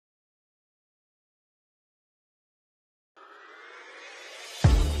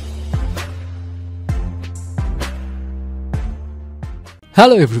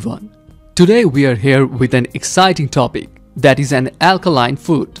Hello everyone. Today we are here with an exciting topic, that is an alkaline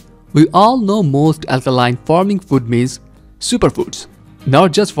food. We all know most alkaline forming food means superfoods,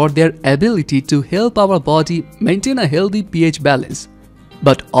 not just for their ability to help our body maintain a healthy pH balance,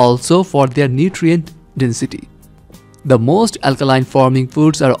 but also for their nutrient density. The most alkaline forming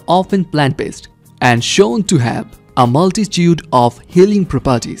foods are often plant-based and shown to have a multitude of healing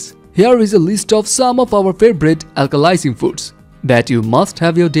properties. Here is a list of some of our favorite alkalizing foods that you must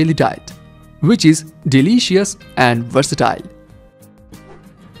have in your daily diet, which is delicious and versatile.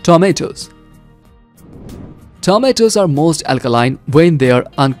 Tomatoes. Tomatoes are most alkaline when they are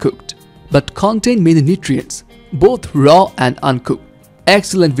uncooked, but contain many nutrients, both raw and uncooked.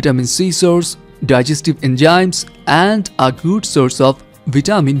 Excellent vitamin C source, digestive enzymes, and a good source of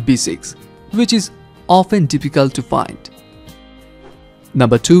vitamin B6, which is often difficult to find.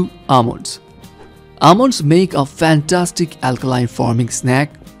 Number 2. Almonds. Almonds make a fantastic alkaline forming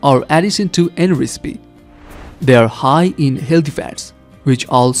snack or addition to any recipe. They are high in healthy fats, which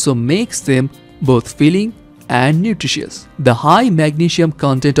also makes them both filling and nutritious. The high magnesium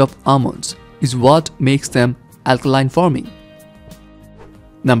content of almonds is what makes them alkaline forming.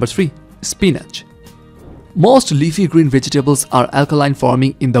 Number 3. Spinach. Most leafy green vegetables are alkaline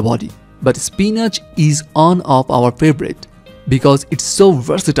forming in the body, but spinach is one of our favorite because it's so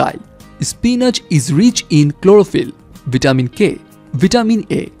versatile. Spinach is rich in chlorophyll, vitamin K, vitamin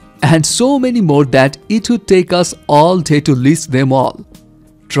A, and so many more that it would take us all day to list them all.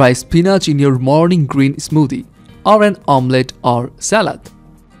 Try spinach in your morning green smoothie or an omelette or salad.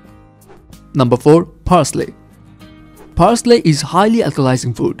 Number 4. Parsley. Parsley is highly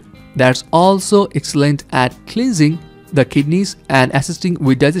alkalizing food that's also excellent at cleansing the kidneys and assisting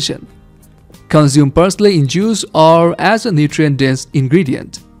with digestion. Consume parsley in juice or as a nutrient-dense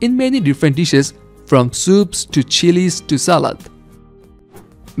ingredient in many different dishes, from soups to chilies to salad.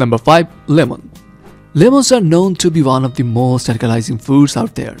 Number 5. Lemon. Lemons are known to be one of the most alkalizing foods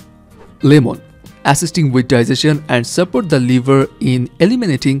out there. Lemon, assisting with digestion and support the liver in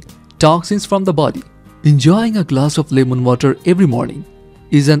eliminating toxins from the body. Enjoying a glass of lemon water every morning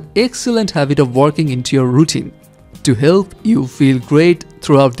is an excellent habit of working into your routine to help you feel great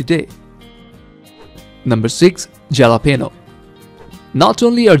throughout the day. Number 6. Jalapeno. Not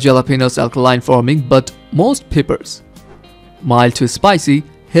only are jalapenos alkaline forming, but most peppers, mild to spicy,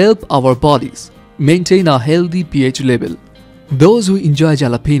 help our bodies maintain a healthy pH level. Those who enjoy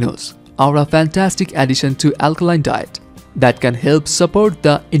jalapenos are a fantastic addition to alkaline diet that can help support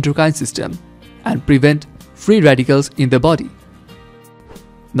the endocrine system and prevent free radicals in the body.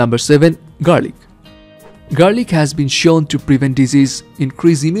 Number 7. Garlic. Garlic has been shown to prevent disease,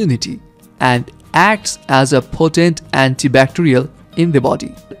 increase immunity, and acts as a potent antibacterial in the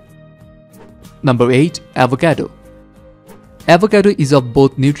body. Number 8. Avocado. Avocado is of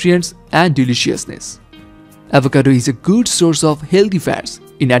both nutrients and deliciousness. Avocado is a good source of healthy fats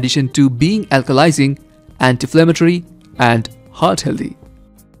in addition to being alkalizing, anti-inflammatory, and heart healthy.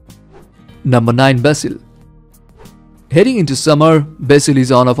 Number 9. Basil. Heading into summer, basil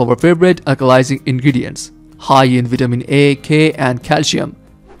is one of our favorite alkalizing ingredients, high in vitamin A, K, and calcium.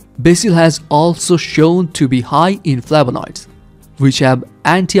 Basil has also shown to be high in flavonoids, which have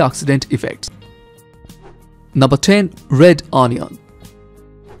antioxidant effects. Number 10. Red onion.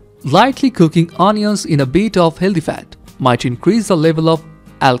 Lightly cooking onions in a bit of healthy fat might increase the level of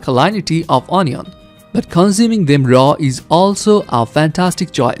alkalinity of onion, but consuming them raw is also a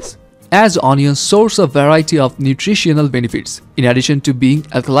fantastic choice, as onions source a variety of nutritional benefits in addition to being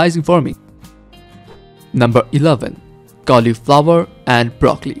alkalizing forming. Number 11. Cauliflower and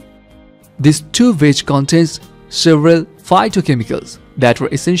Broccoli. This two veg contains several phytochemicals that are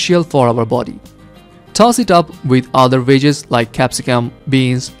essential for our body. Toss it up with other veggies like capsicum,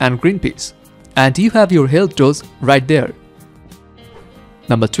 beans, and green peas, and you have your health dose right there.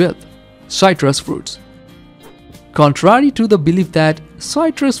 Number 12. Citrus fruits. Contrary to the belief that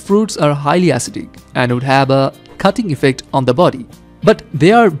citrus fruits are highly acidic and would have a cutting effect on the body, but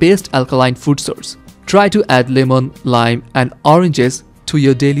they are best alkaline food source. Try to add lemon, lime, and oranges to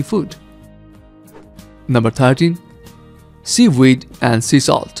your daily food. Number 13. Seaweed and Sea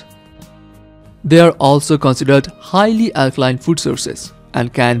Salt. They are also considered highly alkaline food sources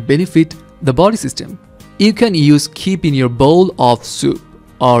and can benefit the body system. You can keep in your bowl of soup,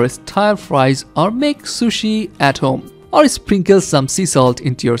 or stir fries, or make sushi at home, or sprinkle some sea salt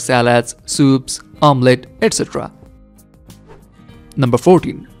into your salads, soups, omelette, etc. Number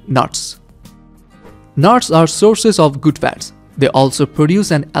 14. Nuts. Nuts are sources of good fats. They also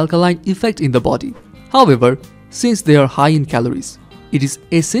produce an alkaline effect in the body. However, since they are high in calories, it is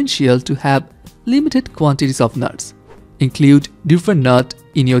essential to have limited quantities of nuts. Include different nut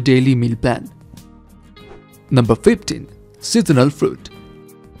in your daily meal plan. Number 15. Seasonal fruit.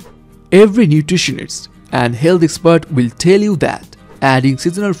 Every nutritionist and health expert will tell you that adding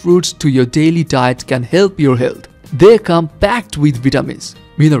seasonal fruits to your daily diet can help your health. They come packed with vitamins,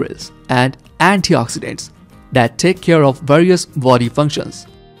 minerals, and antioxidants that take care of various body functions.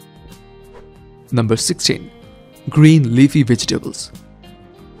 Number 16. Green leafy vegetables.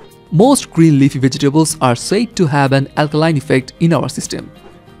 Most green leafy vegetables are said to have an alkaline effect in our system.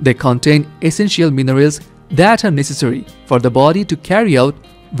 They contain essential minerals that are necessary for the body to carry out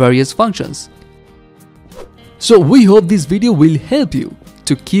various functions. So we hope this video will help you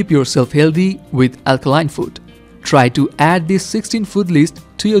to keep yourself healthy with alkaline food. Try to add this 16 food list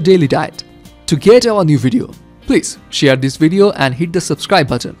to your daily diet. To get our new video, please share this video and hit the subscribe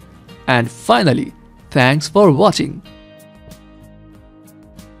button. And finally, thanks for watching.